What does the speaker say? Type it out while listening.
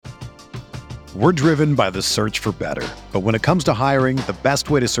We're driven by the search for better. But when it comes to hiring, the best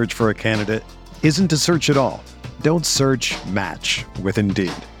way to search for a candidate isn't to search at all. Don't search, match with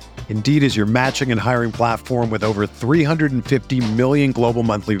Indeed. Indeed is your matching and hiring platform with over 350 million global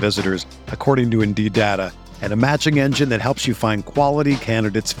monthly visitors, according to Indeed data, and a matching engine that helps you find quality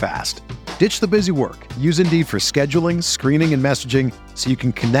candidates fast. Ditch the busy work. Use Indeed for scheduling, screening, and messaging so you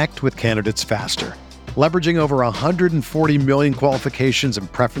can connect with candidates faster. Leveraging over 140 million qualifications and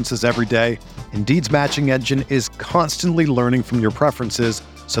preferences every day, Indeed's matching engine is constantly learning from your preferences,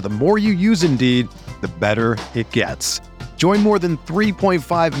 so the more you use Indeed, the better it gets. Join more than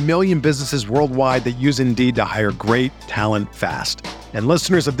 3.5 million businesses worldwide that use Indeed to hire great talent fast. And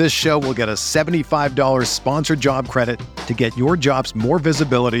listeners of this show will get a $75 sponsored job credit to get your jobs more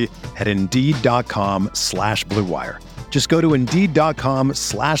visibility at Indeed.com/Blue Wire. Just go to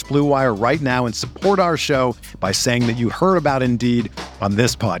Indeed.com/Blue Wire right now and support our show by saying that you heard about Indeed on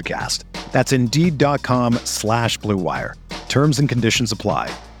this podcast. That's Indeed.com/Blue Wire. Terms and conditions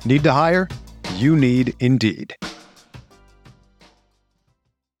apply. Need to hire? You need Indeed.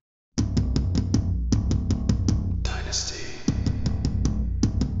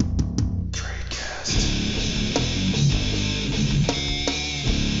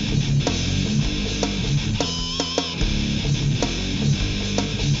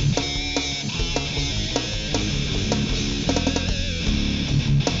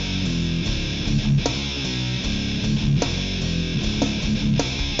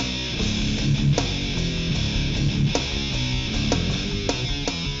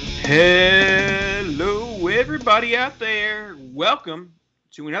 Hello, everybody out there. Welcome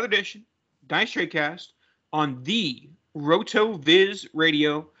to another edition of Dynasty Tradecast on the RotoViz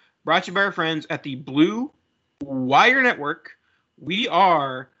Radio, brought to you by our friends at the Blue Wire Network. We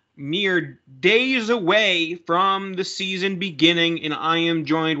are mere days away from the season beginning, and I am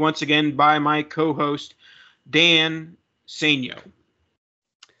joined once again by my co-host, Dan Sainio.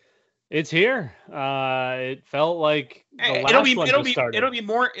 It's here. It felt like the last one just started. It'll be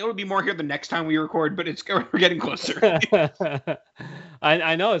more here the next time we record, but we're getting closer.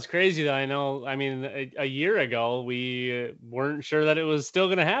 I know it's crazy though. I mean, a year ago we weren't sure that it was still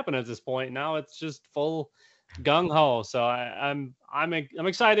going to happen at this point. Now it's just full gung ho. So I'm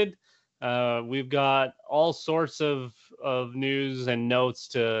excited. We've got all sorts of news and notes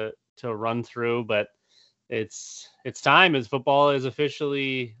to run through, but it's time as football is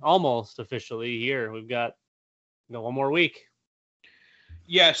almost officially here. We've got one more week.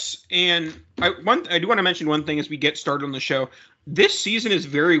 Yes, and I do want to mention one thing as we get started on the show. This season is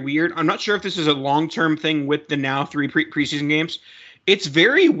very weird. I'm not sure if this is a long-term thing with the now 3 preseason games. It's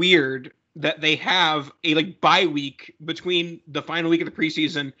very weird that they have a bye week between the final week of the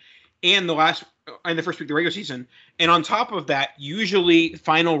preseason and the first week of the regular season. And on top of that, usually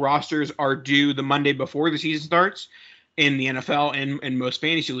final rosters are due the Monday before the season starts in the NFL and most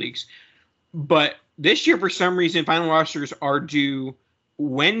fantasy leagues. But this year, for some reason, final rosters are due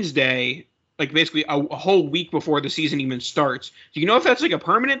Wednesday, basically a whole week before the season even starts. Do you know if that's a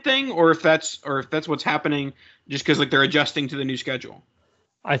permanent thing or if that's what's happening just because they're adjusting to the new schedule?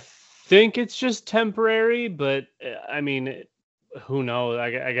 I think it's just temporary, but I mean, who knows?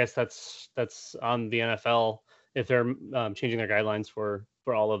 I guess that's on the NFL if they're changing their guidelines for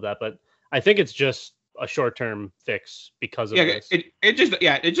all of that. But I think it's just a short-term fix because of this. It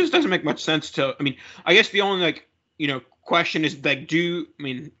just doesn't make much sense to. I mean, I guess the only question is I don't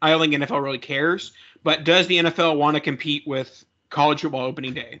think NFL really cares, but does the NFL want to compete with college football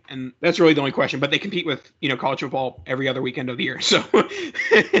opening day? And that's really the only question. But they compete with college football every other weekend of the year, so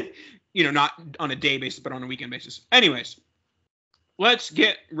not on a day basis, but on a weekend basis. Anyways. Let's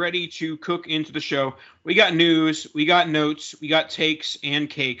get ready to cook into the show. We got news, we got notes, we got takes and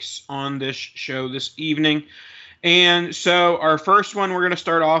cakes on this show this evening. And so our first one we're going to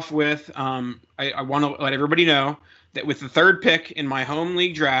start off with, I want to let everybody know that with the third pick in my home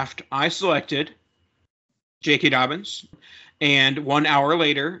league draft, I selected J.K. Dobbins. And 1 hour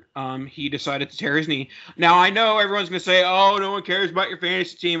later, he decided to tear his knee. Now, I know everyone's going to say, oh, no one cares about your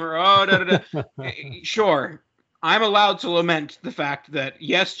fantasy team or oh, da-da-da. Sure. I'm allowed to lament the fact that,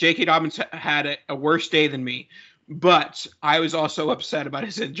 yes, J.K. Dobbins had a worse day than me, but I was also upset about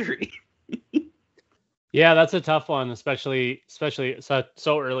his injury. Yeah, that's a tough one, especially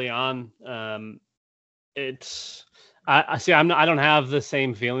so early on. I don't have the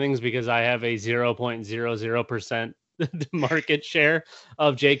same feelings because I have a 0.00% market share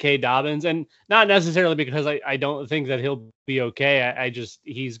of J.K. Dobbins, and not necessarily because I don't think that he'll be okay.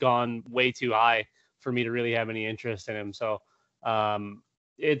 He's gone way too high for me to really have any interest in him. So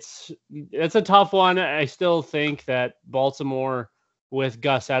it's a tough one. I still think that Baltimore with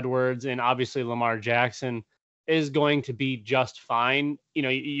Gus Edwards and obviously Lamar Jackson is going to be just fine. You know,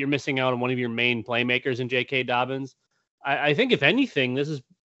 you're missing out on one of your main playmakers in J.K. Dobbins. I think if anything, this is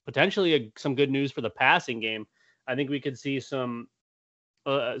potentially some good news for the passing game. I think we could see some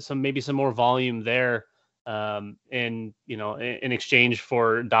maybe some more volume there in exchange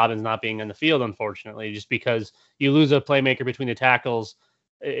for Dobbins not being on the field, unfortunately, just because you lose a playmaker between the tackles.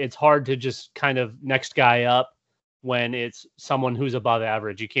 It's hard to just kind of next guy up when it's someone who's above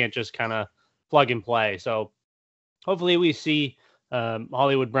average. You can't just kind of plug and play. So hopefully we see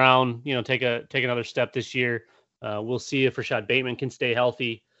Hollywood Brown, take another step this year. We'll see if Rashad Bateman can stay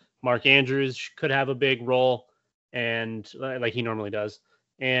healthy. Mark Andrews could have a big role, and like he normally does.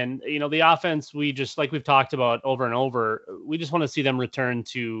 And, the offense, we just, like we've talked about over and over, we just want to see them return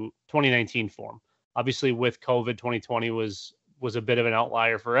to 2019 form. Obviously, with COVID, 2020 was a bit of an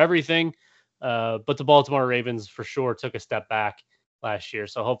outlier for everything. But the Baltimore Ravens for sure took a step back last year.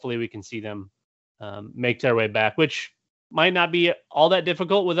 So hopefully we can see them make their way back, which might not be all that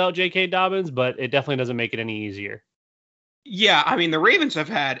difficult without J.K. Dobbins, but it definitely doesn't make it any easier. Yeah, I mean, the Ravens have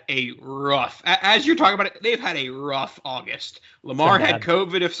had a rough, as you're talking about it, they've had a rough August. Lamar had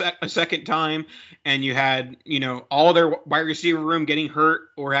COVID a second time, and you had, all their wide receiver room getting hurt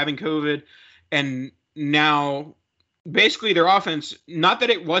or having COVID. And now, basically, their offense, not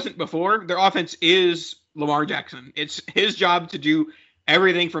that it wasn't before, their offense is Lamar Jackson. It's his job to do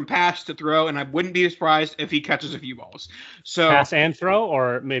everything from pass to throw, and I wouldn't be surprised if he catches a few balls. So pass and throw,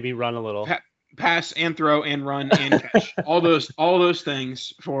 or maybe run a little? Pass and throw and run and catch. all those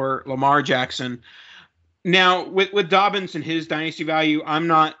things for Lamar Jackson. Now, with Dobbins and his dynasty value, I'm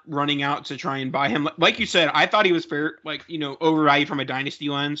not running out to try and buy him. Like you said, I thought he was fair, overvalued from a dynasty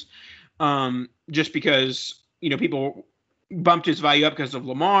lens, just because, people bumped his value up because of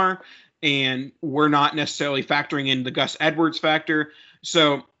Lamar, and we're not necessarily factoring in the Gus Edwards factor.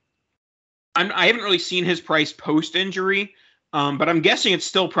 So I haven't really seen his price post-injury, but I'm guessing it's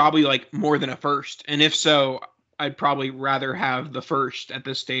still probably like more than a first. And if so, I'd probably rather have the first at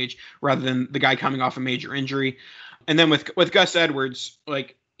this stage rather than the guy coming off a major injury. And then with Gus Edwards,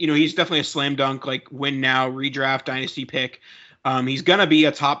 he's definitely a slam dunk, win now, redraft, dynasty pick. He's going to be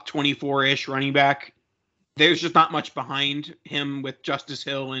a top 24-ish running back. There's just not much behind him with Justice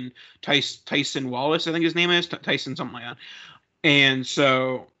Hill and Tyson Wallace, I think his name is, Tyson something like that. And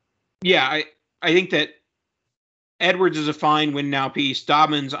so, yeah, I think that Edwards is a fine win now piece.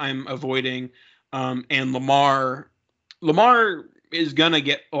 Dobbins I'm avoiding. And Lamar is going to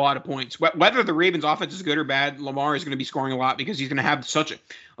get a lot of points. Whether the Ravens offense is good or bad, Lamar is going to be scoring a lot because he's going to have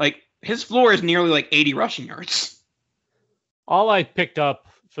his floor is nearly 80 rushing yards. All I picked up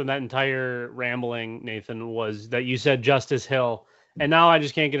from that entire rambling, Nathan, was that you said Justice Hill. And now I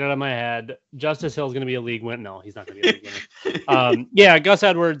just can't get it out of my head. Justice Hill is going to be a league winner. No, he's not going to be a league winner. Yeah, Gus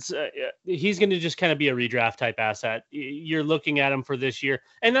Edwards, he's going to just kind of be a redraft type asset. You're looking at him for this year.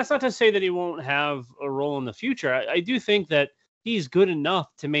 And that's not to say that he won't have a role in the future. I do think that he's good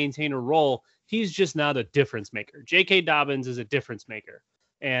enough to maintain a role. He's just not a difference maker. J.K. Dobbins is a difference maker.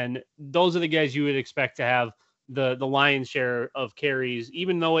 And those are the guys you would expect to have the lion's share of carries,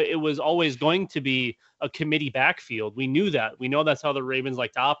 even though it was always going to be a committee backfield. We knew that. We know that's how the Ravens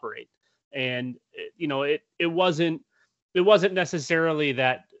like to operate. And, it wasn't necessarily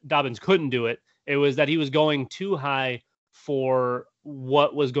that Dobbins couldn't do it. It was that he was going too high for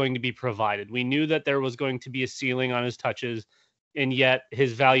what was going to be provided. We knew that there was going to be a ceiling on his touches, and yet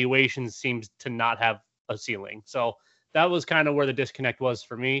his valuation seems to not have a ceiling. So that was kind of where the disconnect was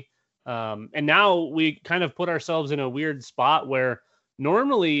for me. And now we kind of put ourselves in a weird spot where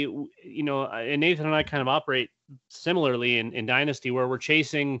normally, and Nathan and I kind of operate similarly in Dynasty, where we're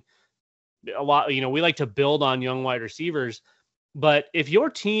chasing a lot. We like to build on young wide receivers, but if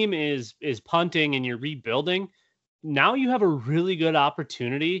your team is punting and you're rebuilding, now you have a really good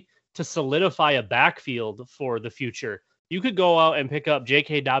opportunity to solidify a backfield for the future. You could go out and pick up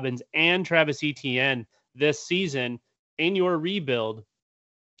J.K. Dobbins and Travis Etienne this season in your rebuild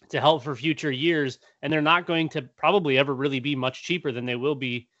to help for future years, and they're not going to probably ever really be much cheaper than they will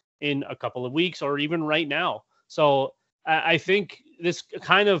be in a couple of weeks or even right now. So I think this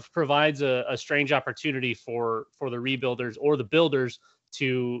kind of provides a strange opportunity for the rebuilders or the builders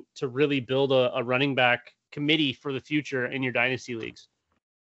to really build a running back committee for the future in your dynasty leagues.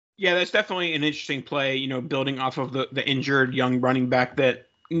 Yeah, that's definitely an interesting play, building off of the injured young running back that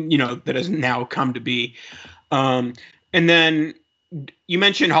has now come to be. And then you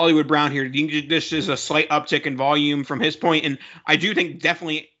mentioned Hollywood Brown here. Do you think this is a slight uptick in volume from his point? And I do think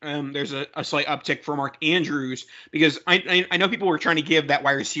definitely there's a slight uptick for Mark Andrews, because I know people were trying to give that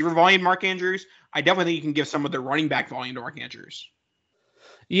wide receiver volume to Mark Andrews. I definitely think you can give some of the running back volume to Mark Andrews.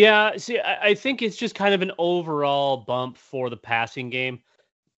 Yeah, see, I think it's just kind of an overall bump for the passing game.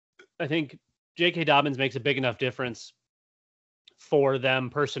 I think J.K. Dobbins makes a big enough difference for them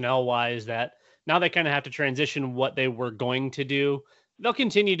personnel wise that now they kind of have to transition what they were going to do. They'll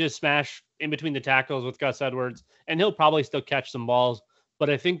continue to smash in between the tackles with Gus Edwards, and he'll probably still catch some balls. But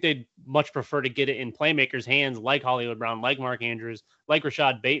I think they'd much prefer to get it in playmakers' hands like Hollywood Brown, like Mark Andrews, like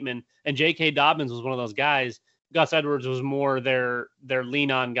Rashad Bateman. And J.K. Dobbins was one of those guys. Gus Edwards was more their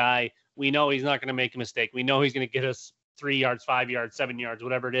lean-on guy. We know he's not going to make a mistake. We know he's going to get us 3 yards, 5 yards, 7 yards,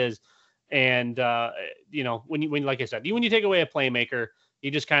 whatever it is. And when like I said, when you take away a playmaker, you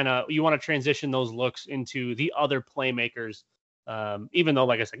just you want to transition those looks into the other playmakers. Even though,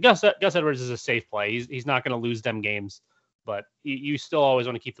 like I said, Gus Edwards is a safe play. He's not going to lose them games, but you still always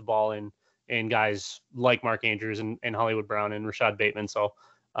want to keep the ball in guys like Mark Andrews and Hollywood Brown and Rashad Bateman. So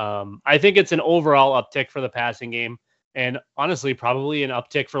I think it's an overall uptick for the passing game, and honestly, probably an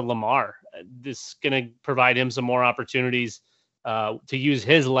uptick for Lamar. This is going to provide him some more opportunities to use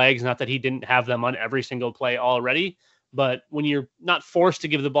his legs. Not that he didn't have them on every single play already, but when you're not forced to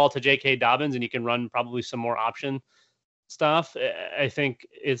give the ball to J.K. Dobbins and you can run probably some more option stuff, I think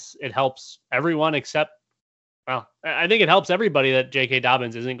it helps everyone except, well, I think it helps everybody that J.K.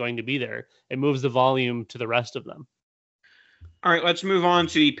 Dobbins isn't going to be there. It moves the volume to the rest of them. All right, let's move on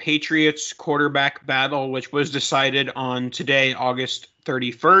to the Patriots quarterback battle, which was decided on today, August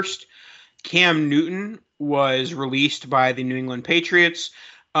 31st. Cam Newton was released by the New England Patriots.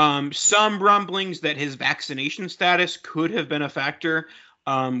 Some rumblings that his vaccination status could have been a factor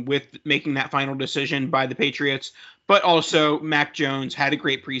with making that final decision by the Patriots. But also, Mac Jones had a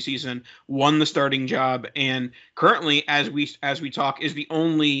great preseason, won the starting job, and currently, as we talk, is the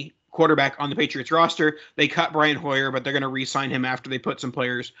only quarterback on the Patriots roster. They cut Brian Hoyer, but they're going to re-sign him after they put some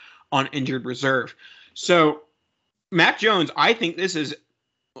players on injured reserve. So, Mac Jones, I think this is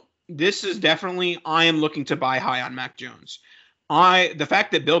definitely, I am looking to buy high on Mac Jones. The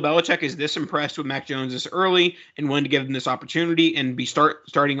fact that Bill Belichick is this impressed with Mac Jones this early and willing to give him this opportunity and be start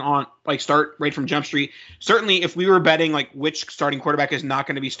right from Jump Street. Certainly, if we were betting like which starting quarterback is not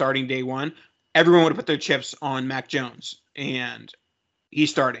going to be starting day one, everyone would have put their chips on Mac Jones, and he's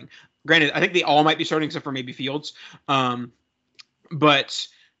starting. Granted, I think they all might be starting except for maybe Fields. But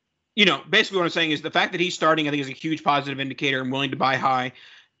basically what I'm saying is the fact that he's starting, I think, is a huge positive indicator. I'm willing to buy high.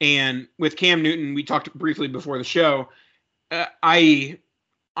 And with Cam Newton, we talked briefly before the show. I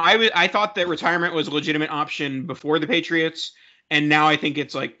thought that retirement was a legitimate option before the Patriots, and now I think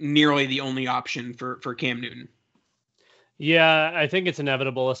it's like nearly the only option for Cam Newton. Yeah, I think it's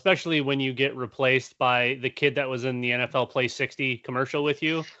inevitable, especially when you get replaced by the kid that was in the NFL Play 60 commercial with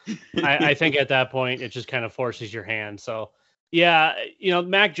you. I think at that point, it just kind of forces your hand. So, yeah,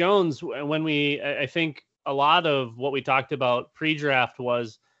 Mac Jones, I think a lot of what we talked about pre-draft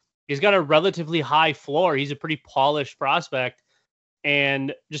was he's got a relatively high floor. He's a pretty polished prospect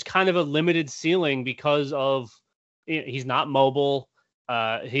and just kind of a limited ceiling because of he's not mobile.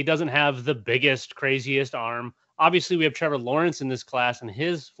 He doesn't have the biggest, craziest arm. Obviously, we have Trevor Lawrence in this class, and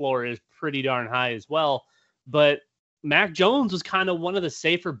his floor is pretty darn high as well. But Mac Jones was kind of one of the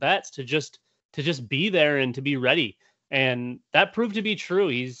safer bets to just be there and to be ready. And that proved to be true.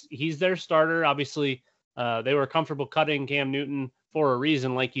 He's their starter. Obviously, they were comfortable cutting Cam Newton for a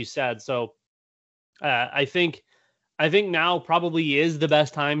reason, like you said. So I think now probably is the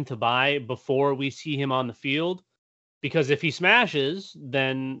best time to buy before we see him on the field, because if he smashes,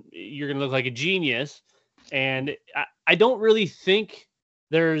 then you're going to look like a genius. And I don't really think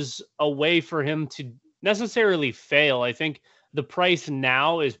there's a way for him to necessarily fail. I think the price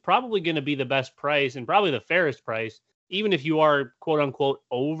now is probably going to be the best price and probably the fairest price, even if you are quote unquote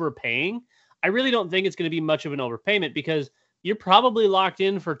overpaying. I really don't think it's going to be much of an overpayment because you're probably locked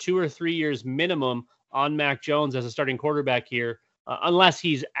in for 2 or 3 years minimum on Mac Jones as a starting quarterback here, unless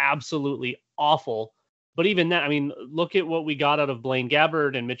he's absolutely awful. But even that, I mean, look at what we got out of Blaine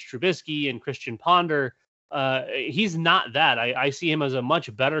Gabbert and Mitch Trubisky and Christian Ponder. He's not that. I see him as a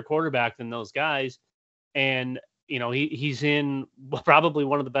much better quarterback than those guys. And, he's in probably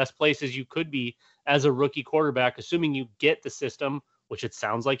one of the best places you could be as a rookie quarterback, assuming you get the system, which it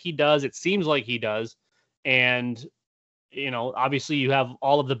sounds like he does. It seems like he does. And, obviously you have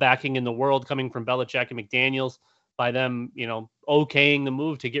all of the backing in the world coming from Belichick and McDaniels by them, okaying the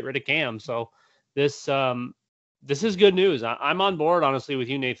move to get rid of Cam. So this is good news. I'm on board, honestly, with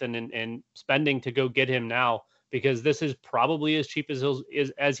you, Nathan, and spending to go get him now, because this is probably as cheap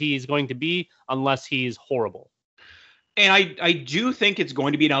as he's going to be, unless he's horrible. And I do think it's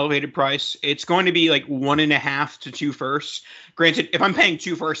going to be an elevated price. It's going to be like 1.5 to 2 firsts. Granted, if I'm paying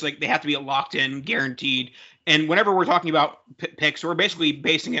 2 firsts, like they have to be locked in, guaranteed. And whenever we're talking about picks, we're basically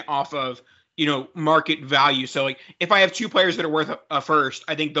basing it off of, market value. So like if I have two players that are worth a first,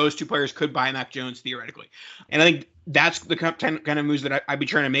 I think those two players could buy Mac Jones theoretically. And I think that's the kind of moves that I'd be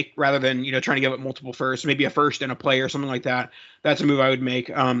trying to make rather than, trying to give up multiple firsts, maybe a first and a player, something like that. That's a move I would make.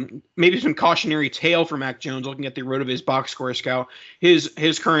 Maybe some cautionary tale for Mac Jones, looking at the road of his box score scout.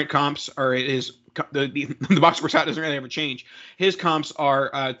 His current comps are the box score scout doesn't really ever change. His comps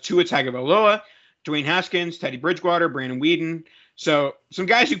are Tua Tagovailoa, Dwayne Haskins, Teddy Bridgewater, Brandon Weeden. So some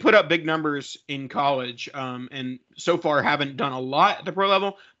guys who put up big numbers in college and so far haven't done a lot at the pro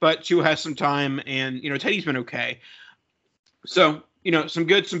level, but Tua has some time, and Teddy's been okay. So some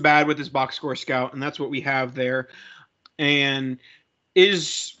good, some bad with his box score scout, and that's what we have there. And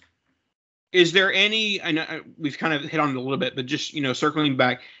is there any? I know we've kind of hit on it a little bit, but just circling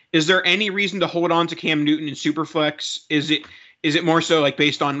back, is there any reason to hold on to Cam Newton in Superflex? Is it more so like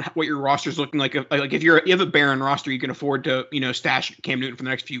based on what your roster's looking like? Like if you have a barren roster, you can afford to stash Cam Newton for the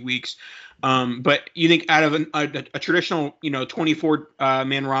next few weeks. But you think out of a traditional 24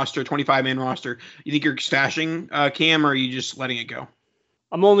 man roster, 25 man roster, you think you're stashing Cam, or are you just letting it go?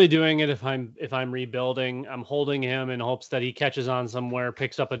 I'm only doing it if I'm rebuilding. I'm holding him in hopes that he catches on somewhere,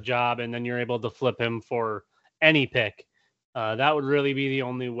 picks up a job, and then you're able to flip him for any pick. That would really be the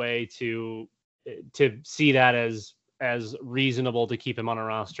only way to see that as reasonable to keep him on a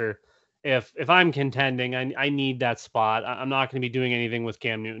roster. If I'm contending, I need that spot. I'm not going to be doing anything with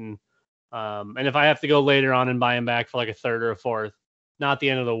Cam Newton. And if I have to go later on and buy him back for like a third or a fourth, not the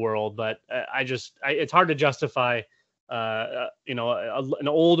end of the world. But it's hard to justify, an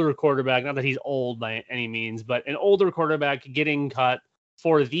older quarterback, not that he's old by any means, but an older quarterback getting cut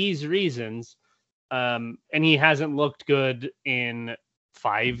for these reasons. And he hasn't looked good in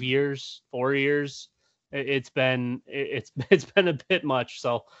 5 years, 4 years. It's been a bit much.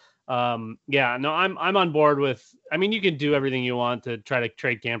 So, I'm on board with. I mean, you can do everything you want to try to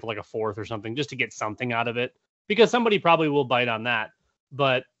trade Cam for like a fourth or something just to get something out of it, because somebody probably will bite on that.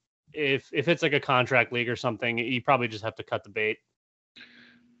 But if it's like a contract league or something, you probably just have to cut the bait.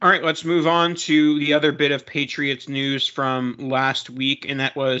 All right, let's move on to the other bit of Patriots news from last week, and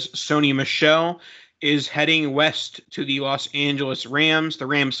that was Sony Michel is heading west to the Los Angeles Rams. The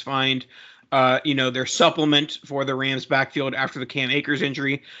Rams find their supplement for the Rams backfield after the Cam Akers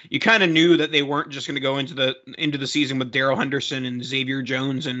injury. You kind of knew that they weren't just going to go into the season with Darrell Henderson and Xavier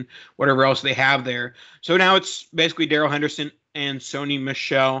Jones and whatever else they have there. So now it's basically Darrell Henderson and Sony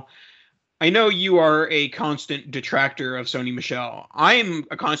Michel. I know you are a constant detractor of Sony Michel. I am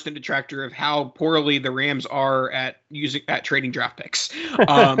a constant detractor of how poorly the Rams are at trading draft picks.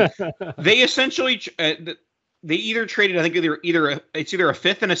 They essentially they either traded, I think it's either a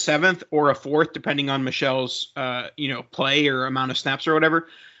fifth and a seventh or a fourth, depending on Michel's play or amount of snaps or whatever.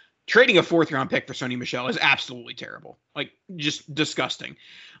 Trading a fourth round pick for Sony Michel is absolutely terrible, like just disgusting.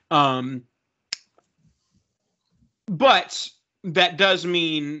 But that does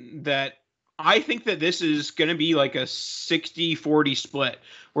mean that I think that this is going to be like a 60-40 split,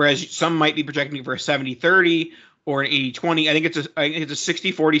 whereas some might be projecting for a 70-30 or an 80-20. I think it's a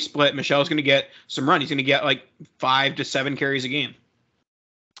 60-40 split. Michel's going to get some run. He's going to get like 5 to 7 carries a game.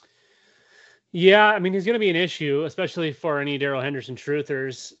 Yeah, I mean, he's going to be an issue, especially for any Darrell Henderson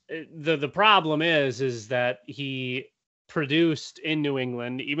truthers. The problem is that he produced in New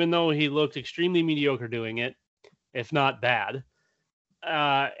England, even though he looked extremely mediocre doing it, if not bad.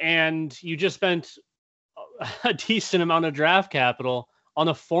 And you just spent a decent amount of draft capital on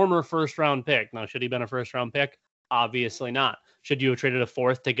a former first-round pick. Now, should he have been a first-round pick? Obviously not. Should you have traded a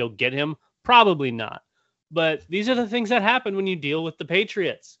fourth to go get him? Probably not. But these are the things that happen when you deal with the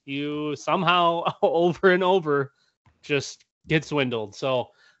Patriots. You somehow, over and over, just get swindled. So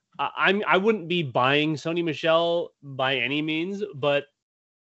I wouldn't be buying Sony Michel by any means, but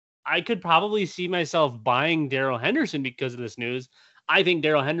I could probably see myself buying Darrell Henderson because of this news. I think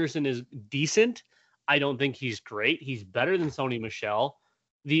Darrell Henderson is decent. I don't think he's great. He's better than Sony Michel.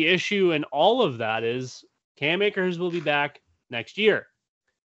 The issue in all of that is Cam Akers will be back next year.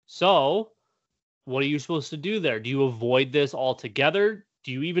 So what are you supposed to do there? Do you avoid this altogether?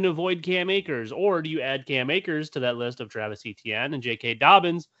 Do you even avoid Cam Akers? Or do you add Cam Akers to that list of Travis Etienne and J.K.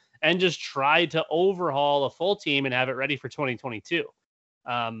 Dobbins and just try to overhaul a full team and have it ready for 2022?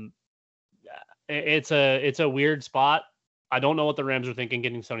 It's a weird spot. I don't know what the Rams are thinking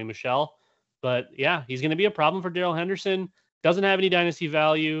getting Sony Michel, but yeah, he's going to be a problem for Darrell Henderson. Doesn't have any dynasty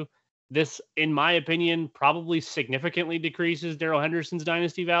value. This, in my opinion, probably significantly decreases Darrell Henderson's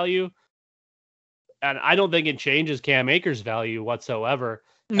dynasty value. And I don't think it changes Cam Akers' value whatsoever.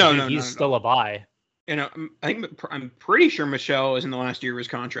 No, he's still a buy. I'm pretty sure Michel is in the last year of his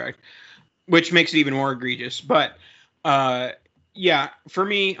contract. which makes it even more egregious. But yeah, for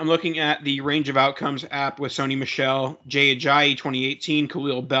me, I'm looking at the range of outcomes app with Sony Michel, Jay Ajayi 2018,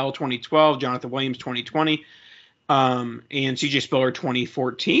 Khalil Bell 2012, Jonathan Williams 2020, and CJ Spiller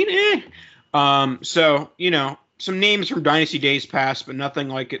 2014. So, some names from Dynasty days past, but nothing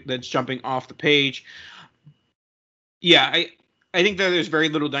like it that's jumping off the page. Yeah, I think that there's very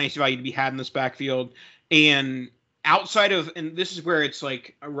little Dynasty value to be had in this backfield. And outside of, and this is where it's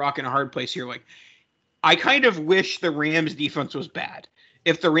like a rock and a hard place here, like, I kind of wish the Rams defense was bad.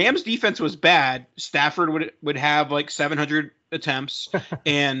 If the Rams defense was bad, Stafford would have like 700 attempts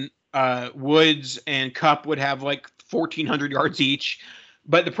and Woods and Kupp would have like 1,400 yards each.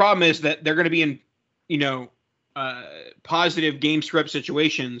 But the problem is that they're going to be in, positive game script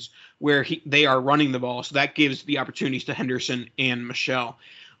situations where they are running the ball. So that gives the opportunities to Henderson and Michelle.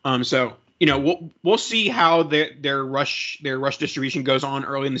 We'll see how their rush distribution goes on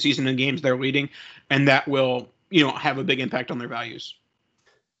early in the season in games they're leading, and that will have a big impact on their values.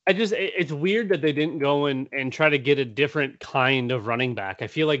 It's weird that they didn't go and try to get a different kind of running back. I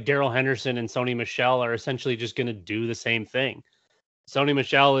feel like Darrell Henderson and Sony Michel are essentially just going to do the same thing. Sony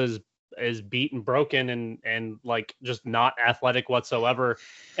Michel is beat and broken and like just not athletic whatsoever.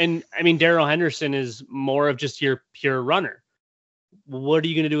 And I mean, Darrell Henderson is more of just your pure runner. What are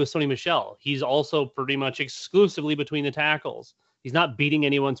you going to do with Sony Michel? He's also pretty much exclusively between the tackles. He's not beating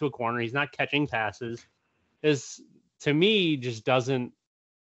anyone to a corner. He's not catching passes. This, to me, just doesn't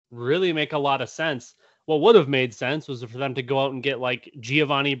really make a lot of sense. What would have made sense was for them to go out and get like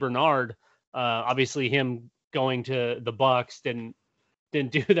Giovanni Bernard. Obviously, him going to the Bucs didn't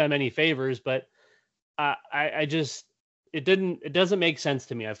do them any favors, but it doesn't make sense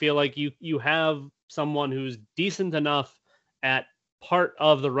to me. I feel like you have someone who's decent enough at part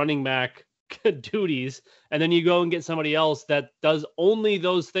of the running back duties, and then you go and get somebody else that does only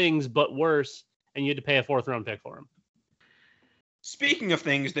those things but worse, and you had to pay a 4th round pick for him. Speaking of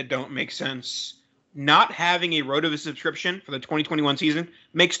things that don't make sense, not having a RotoViz subscription for the 2021 season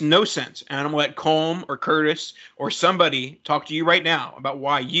makes no sense. And I'm going to let Colm or Curtis or somebody talk to you right now about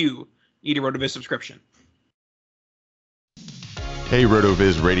why you need a RotoViz subscription. Hey,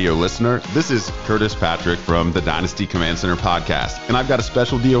 RotoViz radio listener. This is Curtis Patrick from the Dynasty Command Center podcast, and I've got a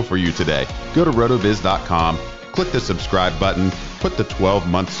special deal for you today. Go to rotoviz.com, click the subscribe button, put the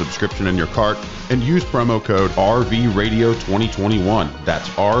 12-month subscription in your cart, and use promo code RVRadio2021. That's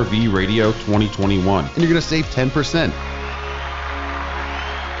RVRadio2021, and you're going to save 10%.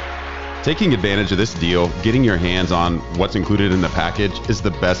 Taking advantage of this deal, getting your hands on what's included in the package is the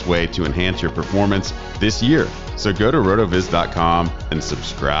best way to enhance your performance this year. So go to rotoviz.com and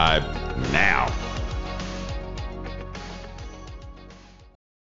subscribe now.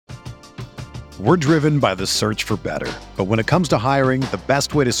 We're driven by the search for better. But when it comes to hiring, the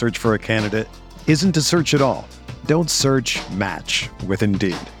best way to search for a candidate isn't to search at all. Don't search, match with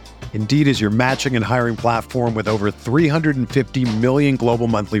Indeed. Indeed is your matching and hiring platform with over 350 million global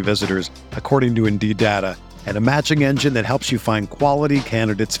monthly visitors, according to Indeed data, and a matching engine that helps you find quality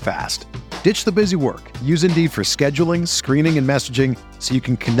candidates fast. Ditch the busy work. Use Indeed for scheduling, screening, and messaging so you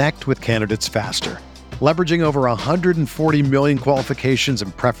can connect with candidates faster. Leveraging over 140 million qualifications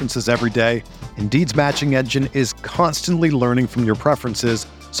and preferences every day, Indeed's matching engine is constantly learning from your preferences,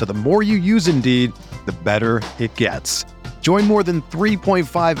 so the more you use Indeed, the better it gets. Join more than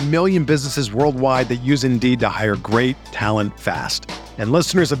 3.5 million businesses worldwide that use Indeed to hire great talent fast. And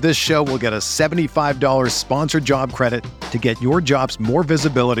listeners of this show will get a $75 sponsored job credit to get your jobs more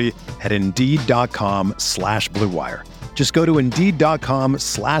visibility at Indeed.com/Blue Wire. Just go to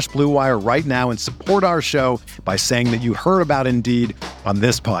Indeed.com/Blue Wire right now and support our show by saying that you heard about Indeed on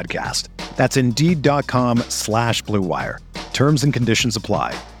this podcast. That's Indeed.com/Blue Wire. Terms and conditions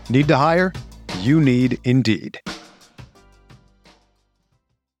apply. Need to hire? You need Indeed.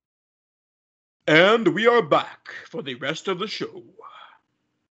 And we are back for the rest of the show.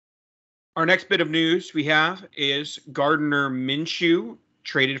 Our next bit of news we have is Gardner Minshew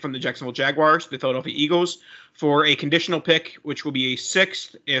traded from the Jacksonville Jaguars to the Philadelphia Eagles for a conditional pick, which will be a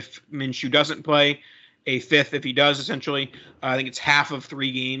 6th if Minshew doesn't play, a 5th if he does, essentially. I think it's half of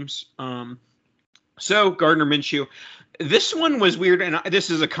 3 games. So Gardner Minshew. This one was weird, and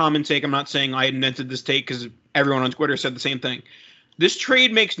this is a common take. I'm not saying I invented this take because everyone on Twitter said the same thing. This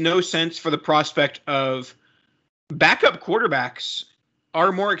trade makes no sense for the prospect of backup quarterbacks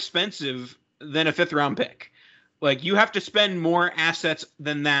are more expensive than a 5th round pick. Like, you have to spend more assets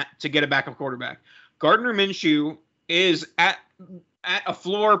than that to get a backup quarterback. Gardner Minshew is at a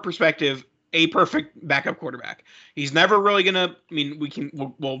floor perspective, a perfect backup quarterback. He's never really going to, I mean,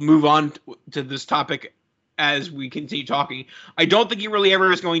 we'll move on to this topic as we continue talking. I don't think he really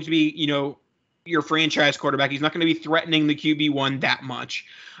ever is going to be, your franchise quarterback. He's not going to be threatening the QB1 that much.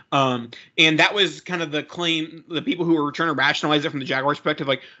 And that was kind of the claim, the people who were trying to rationalize it from the Jaguars perspective,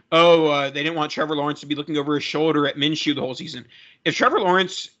 like, they didn't want Trevor Lawrence to be looking over his shoulder at Minshew the whole season. If Trevor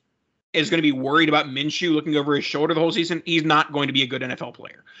Lawrence is going to be worried about Minshew looking over his shoulder the whole season, he's not going to be a good NFL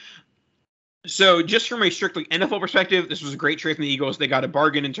player. So just from a strictly NFL perspective, this was a great trade from the Eagles. They got a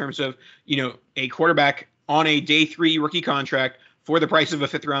bargain in terms of, a quarterback on a day 3 rookie contract for the price of a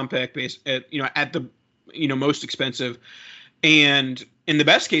 5th round pick, at the, most expensive. And in the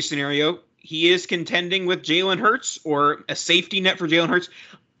best case scenario, he is contending with Jalen Hurts or a safety net for Jalen Hurts.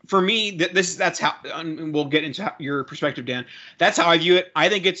 For me, that's how, and we'll get into your perspective, Dan. That's how I view it. I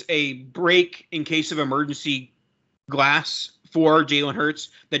think it's a break in case of emergency glass for Jalen Hurts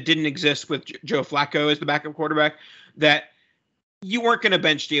that didn't exist with Joe Flacco as the backup quarterback, that you weren't going to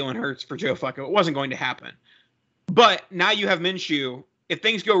bench Jalen Hurts for Joe Flacco. It wasn't going to happen. But now you have Minshew. If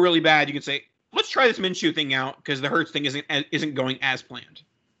things go really bad, you can say, let's try this Minshew thing out because the Hurts thing isn't going as planned.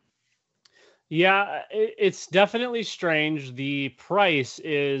 Yeah, it's definitely strange. The price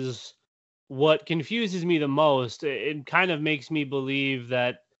is what confuses me the most. It kind of makes me believe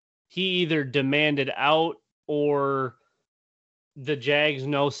that he either demanded out or the Jags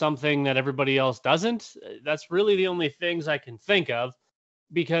know something that everybody else doesn't. That's really the only things I can think of,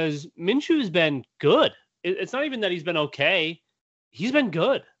 because Minshew's been good. It's not even that he's been okay. He's been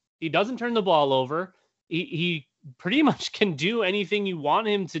good. He doesn't turn the ball over. He pretty much can do anything you want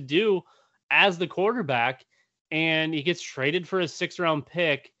him to do as the quarterback, and he gets traded for a 6th round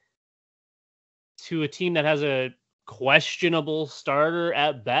pick to a team that has a questionable starter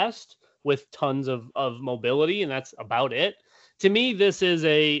at best with tons of mobility, and that's about it. To me, this is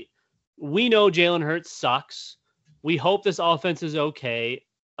we know Jalen Hurts sucks. We hope this offense is okay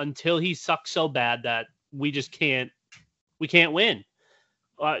until he sucks so bad that we can't win.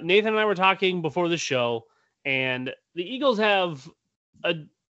 Nathan and I were talking before the show, and the Eagles have a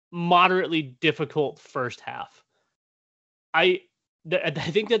moderately difficult first half. I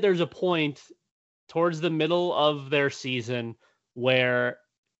think that there's a point towards the middle of their season where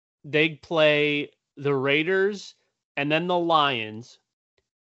they play the Raiders and then the Lions.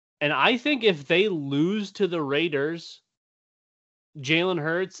 And I think if they lose to the Raiders, Jalen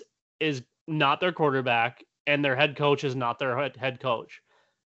Hurts is not their quarterback and their head coach is not their head coach.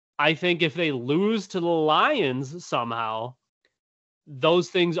 I think if they lose to the Lions somehow, those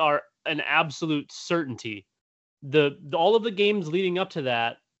things are an absolute certainty. All of the games leading up to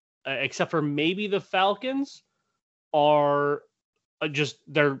that, except for maybe the Falcons, are just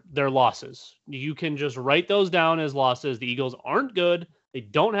their losses. You can just write those down as losses. The Eagles aren't good. They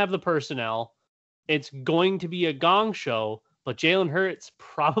don't have the personnel. It's going to be a gong show, but Jalen Hurts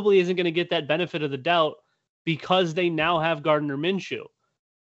probably isn't going to get that benefit of the doubt because they now have Gardner Minshew.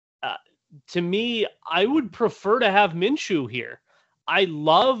 To me, I would prefer to have Minshew here. I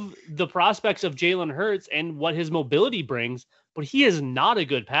love the prospects of Jalen Hurts and what his mobility brings, but he is not a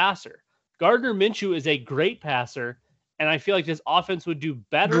good passer. Gardner Minshew is a great passer, and I feel like this offense would do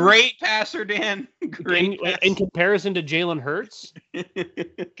better. Great passer, Dan. Great in comparison to Jalen Hurts.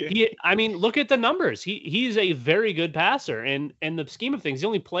 Okay. Look at the numbers. He's a very good passer, and in the scheme of things, he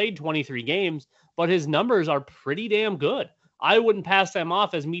only played 23 games, but his numbers are pretty damn good. I wouldn't pass them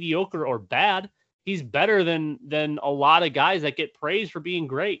off as mediocre or bad. He's better than a lot of guys that get praised for being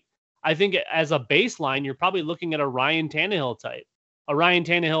great. I think as a baseline, you're probably looking at a Ryan Tannehill type, a Ryan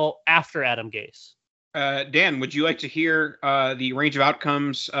Tannehill after Adam Gase. Dan, would you like to hear the range of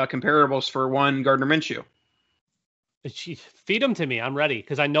outcomes comparables for one Gardner Minshew? Feed them to me. I'm ready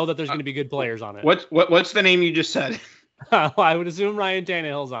because I know that there's going to be good players on it. What's the name you just said? I would assume Ryan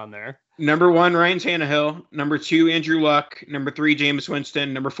Tannehill's on there. Number 1, Ryan Tannehill. Number 2, Andrew Luck. Number 3, Jameis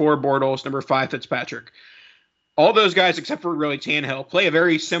Winston. Number 4, Bortles. Number 5, Fitzpatrick. All those guys, except for really Tannehill, play a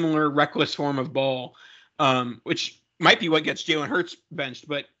very similar reckless form of ball, which might be what gets Jalen Hurts benched.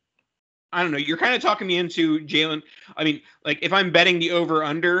 But I don't know. You're kind of talking me into Jalen. I mean, like if I'm betting the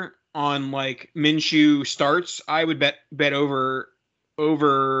over/under on like Minshew starts, I would bet over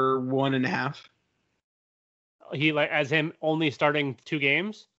 1.5. He as him only starting 2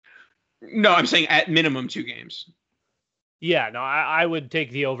 games. No, I'm saying at minimum 2 games. Yeah, no, I would take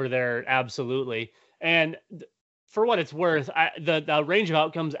the over there, absolutely. And for what it's worth, the range of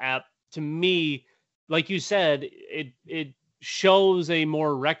outcomes app, to me, like you said, it shows a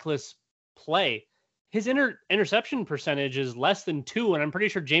more reckless play. His interception percentage is less than 2, and I'm pretty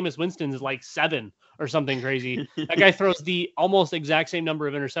sure Jameis Winston's is like 7 or something crazy. That guy throws the almost exact same number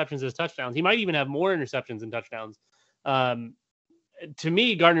of interceptions as touchdowns. He might even have more interceptions than touchdowns. To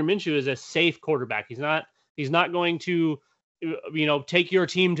me, Gardner Minshew is a safe quarterback. He's not He's not going to, take your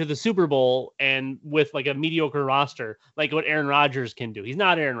team to the Super Bowl and with like a mediocre roster, like what Aaron Rodgers can do. He's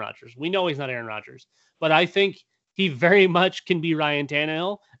not Aaron Rodgers. We know he's not Aaron Rodgers, but I think he very much can be Ryan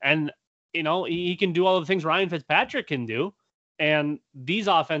Tannehill, and he can do all the things Ryan Fitzpatrick can do. And these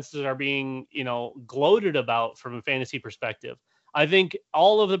offenses are being, gloated about from a fantasy perspective. I think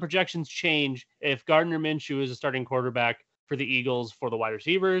all of the projections change if Gardner Minshew is a starting quarterback for the Eagles, for the wide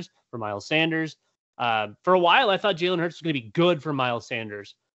receivers, for Miles Sanders. For a while, I thought Jalen Hurts was going to be good for Miles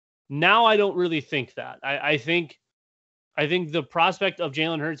Sanders. Now I don't really think that. I think the prospect of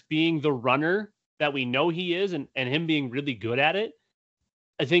Jalen Hurts being the runner that we know he is, and him being really good at it,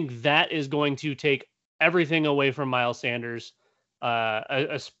 I think that is going to take everything away from Miles Sanders.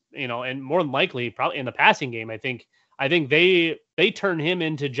 And more than likely, probably in the passing game, I think they turn him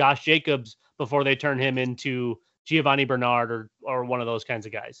into Josh Jacobs before they turn him into Giovanni Bernard or one of those kinds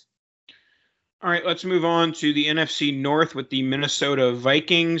of guys. All right, let's move on to the NFC North with the Minnesota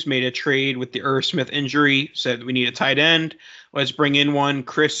Vikings. Made a trade with the Irv Smith injury, said we need a tight end. Let's bring in one,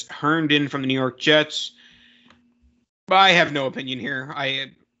 Chris Herndon from the New York Jets. But I have no opinion here.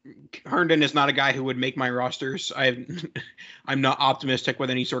 Herndon is not a guy who would make my rosters. I'm not optimistic with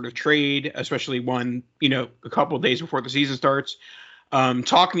any sort of trade, especially one, a couple of days before the season starts.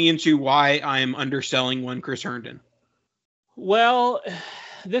 Talk me into why I'm underselling one Chris Herndon. Well,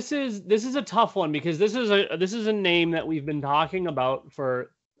 this is a tough one because this is a name that we've been talking about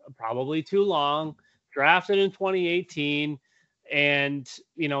for probably too long. Drafted in 2018, and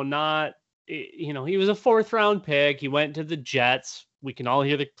he was a 4th round pick. He went to the Jets. We can all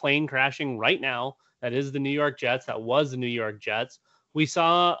hear the plane crashing right now. That is the New York Jets. That was the New York Jets. We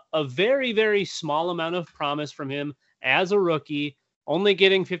saw a very, very small amount of promise from him as a rookie, only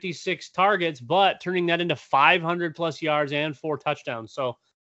getting 56 targets, but turning that into 500 plus yards and 4 touchdowns. So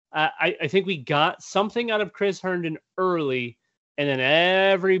I think we got something out of Chris Herndon early, and then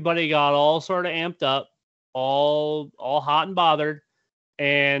everybody got all sort of amped up, all hot and bothered,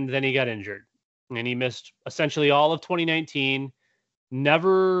 and then he got injured. And he missed essentially all of 2019.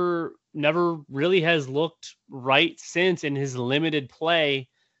 Never really has looked right since in his limited play.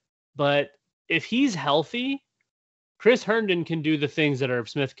 But if he's healthy, Chris Herndon can do the things that Irv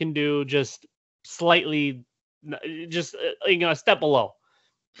Smith can do, just slightly, a step below.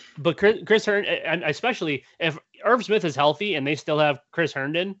 But Chris Herndon, and especially if Irv Smith is healthy and they still have Chris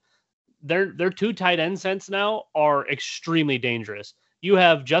Herndon, their 2 tight end sets now are extremely dangerous. You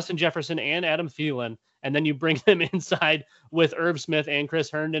have Justin Jefferson and Adam Thielen, and then you bring them inside with Irv Smith and Chris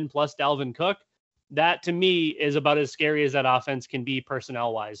Herndon plus Dalvin Cook. That, to me, is about as scary as that offense can be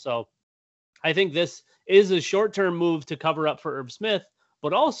personnel-wise. So I think this is a short-term move to cover up for Irv Smith,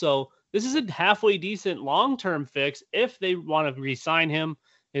 but also this is a halfway decent long-term fix if they want to re-sign him.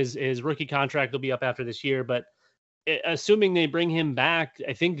 His rookie contract will be up after this year, but assuming they bring him back,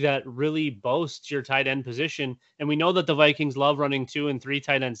 I think that really boasts your tight end position. And we know that the Vikings love running 2 and 3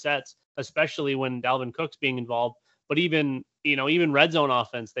 tight end sets, especially when Dalvin Cook's being involved. But even red zone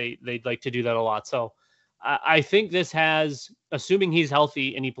offense, they'd like to do that a lot. So I think this has, assuming he's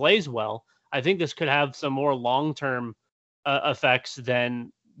healthy and he plays well, I think this could have some more long-term effects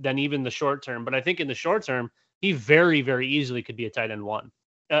than even the short term. But I think in the short term, he very, very easily could be a tight end 1.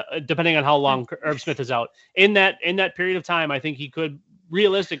 Depending on how long Irv Smith is out. In that period of time, I think he could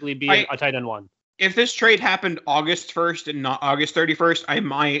realistically be a tight end 1. If this trade happened August 1st and not August 31st, I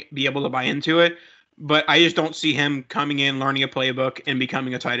might be able to buy into it. But I just don't see him coming in, learning a playbook, and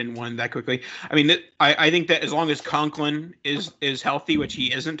becoming a tight end 1 that quickly. I mean, I think that as long as Conklin is healthy, which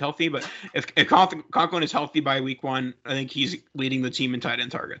he isn't healthy, but if Conklin is healthy by week 1, I think he's leading the team in tight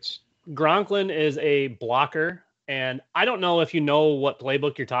end targets. Gronklin is a blocker. And I don't know if you know what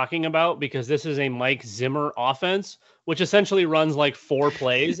playbook you're talking about, because this is a Mike Zimmer offense, which essentially runs like 4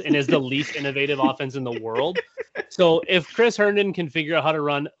 plays and is the least innovative offense in the world. So if Chris Herndon can figure out how to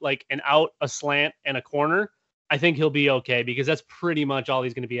run like an out, a slant, and a corner, I think he'll be okay, because that's pretty much all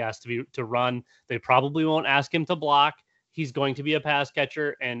he's going to be asked to run. They probably won't ask him to block. He's going to be a pass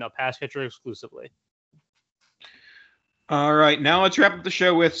catcher, and a pass catcher exclusively. All right, now let's wrap up the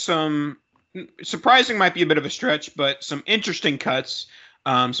show with some surprising, might be a bit of a stretch, but some interesting cuts.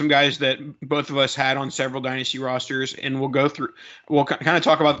 Some guys that both of us had on several dynasty rosters, and we'll kind of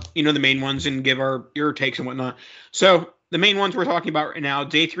talk about, the main ones and give your takes and whatnot. So the main ones we're talking about right now,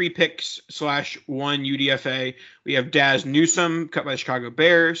 day 3 picks /1 UDFA. We have Daz Newsome, cut by the Chicago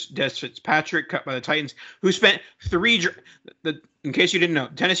Bears. Des Fitzpatrick, cut by the Titans, who spent in case you didn't know,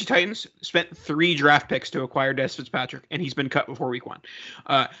 Tennessee Titans spent 3 draft picks to acquire Des Fitzpatrick, and he's been cut before week 1.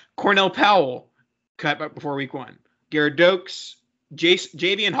 Cornell Powell, cut before week 1. Garrett Dokes,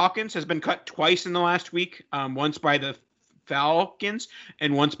 Javian Hawkins has been cut twice in the last week, once by the Falcons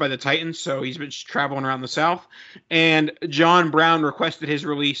and once by the Titans, so he's been traveling around the South. And John Brown requested his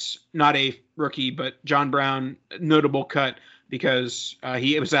release, not a rookie, but John Brown, notable cut because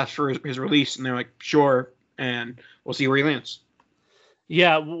he was asked for his release, and they're like, sure, and we'll see where he lands.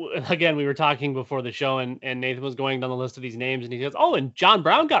 Yeah, again, we were talking before the show, and Nathan was going down the list of these names, and he goes, "Oh, and John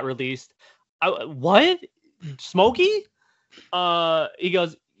Brown got released." What? Smokey? He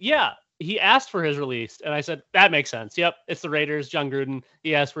goes, "Yeah, he asked for his release," and I said, "That makes sense. Yep, it's the Raiders. John Gruden.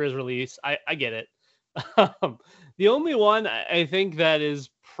 He asked for his release. I get it." The only one I think that is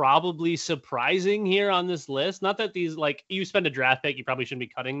probably surprising here on this list, not that these, like, you spend a draft pick, you probably shouldn't be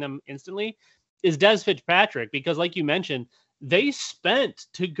cutting them instantly, is Dez Fitzpatrick, because like you mentioned, they spent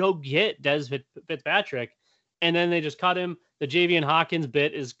to go get Dez Fitzpatrick, and then they just cut him. The Javian Hawkins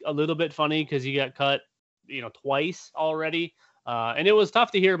bit is a little bit funny because he got cut, twice already. And it was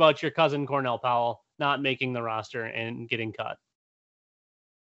tough to hear about your cousin Cornell Powell not making the roster and getting cut.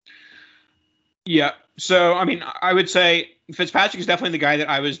 Yeah. So, I mean, I would say Fitzpatrick is definitely the guy that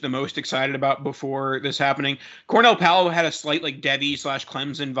I was the most excited about before this happening. Cornell Powell had a slight like Devy /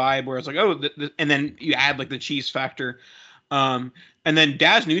 Clemson vibe where it's like, oh, and then you add like the Chiefs factor. And then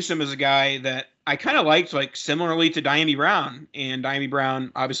Daz Newsome is a guy that I kind of liked, like similarly to Diami Brown. And Diami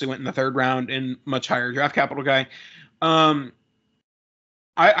Brown obviously went in the 3rd round and much higher draft capital guy. I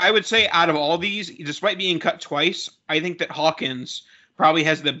would say out of all these, despite being cut twice, I think that Hawkins probably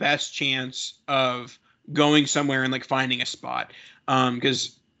has the best chance of going somewhere and like finding a spot.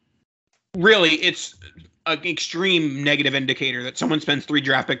 Because really it's an extreme negative indicator that someone spends 3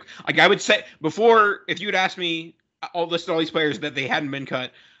 draft picks. Like I would say before, if you would ask me, I'll list all these players that they hadn't been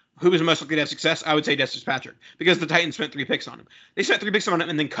cut, who was most likely to have success, I would say Dez Fitzpatrick, because the Titans spent 3 picks on him. They spent 3 picks on him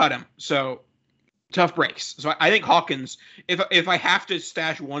and then cut him. So tough breaks. So I think Hawkins, if I have to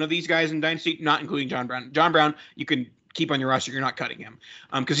stash one of these guys in Dynasty, not including John Brown, you can keep on your roster. You're not cutting him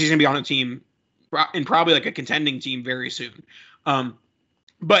because he's going to be on a team and probably like a contending team very soon.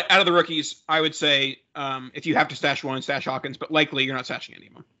 But out of the rookies, I would say if you have to stash one, stash Hawkins, but likely you're not stashing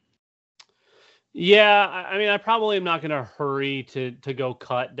anyone. Yeah, I mean, I probably am not going to hurry to go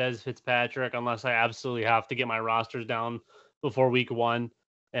cut Dez Fitzpatrick unless I absolutely have to get my rosters down before week 1.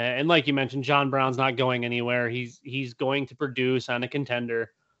 And like you mentioned, John Brown's not going anywhere. He's going to produce on a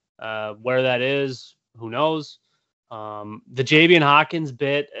contender. Where that is, who knows? The Javian Hawkins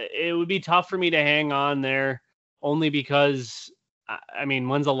bit, it would be tough for me to hang on there only because, I mean,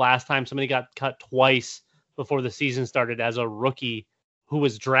 when's the last time somebody got cut twice before the season started as a rookie who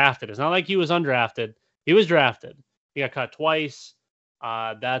was drafted? It's not like he was undrafted. He was drafted. He got cut twice.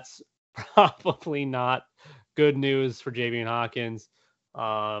 That's probably not good news for Javian Hawkins.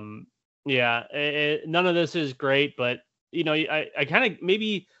 None of this is great, but I kind of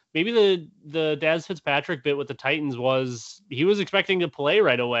maybe the Dez Fitzpatrick bit with the Titans was he was expecting to play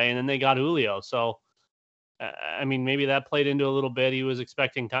right away, and then they got Julio. So, I mean, maybe that played into a little bit. He was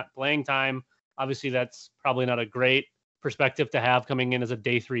expecting playing time. Obviously, that's probably not a great perspective to have coming in as a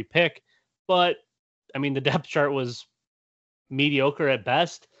day 3 pick, but I mean, the depth chart was mediocre at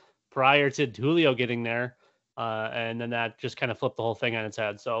best prior to Julio getting there. And then that just kind of flipped the whole thing on its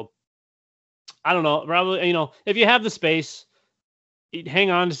head. So I don't know, probably, if you have the space, hang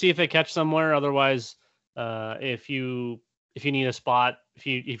on to see if they catch somewhere. Otherwise, if you need a spot,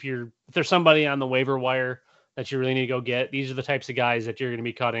 if there's somebody on the waiver wire that you really need to go get, these are the types of guys that you're going to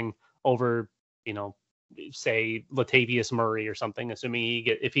be cutting over, say Latavius Murray or something, assuming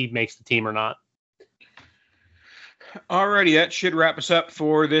if he makes the team or not. Alrighty, that should wrap us up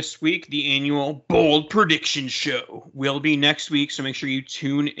for this week. The annual Bold Prediction Show will be next week, so make sure you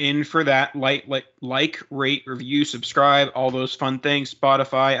tune in for that. Like, rate, review, subscribe, all those fun things.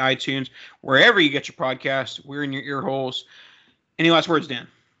 Spotify, iTunes, wherever you get your podcast. We're in your ear holes. Any last words, Dan?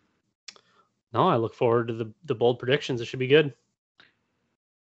 No, I look forward to the bold predictions. It should be good.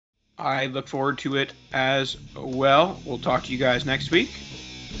 I look forward to it as well. We'll talk to you guys next week.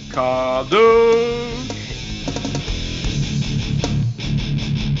 Kadosh!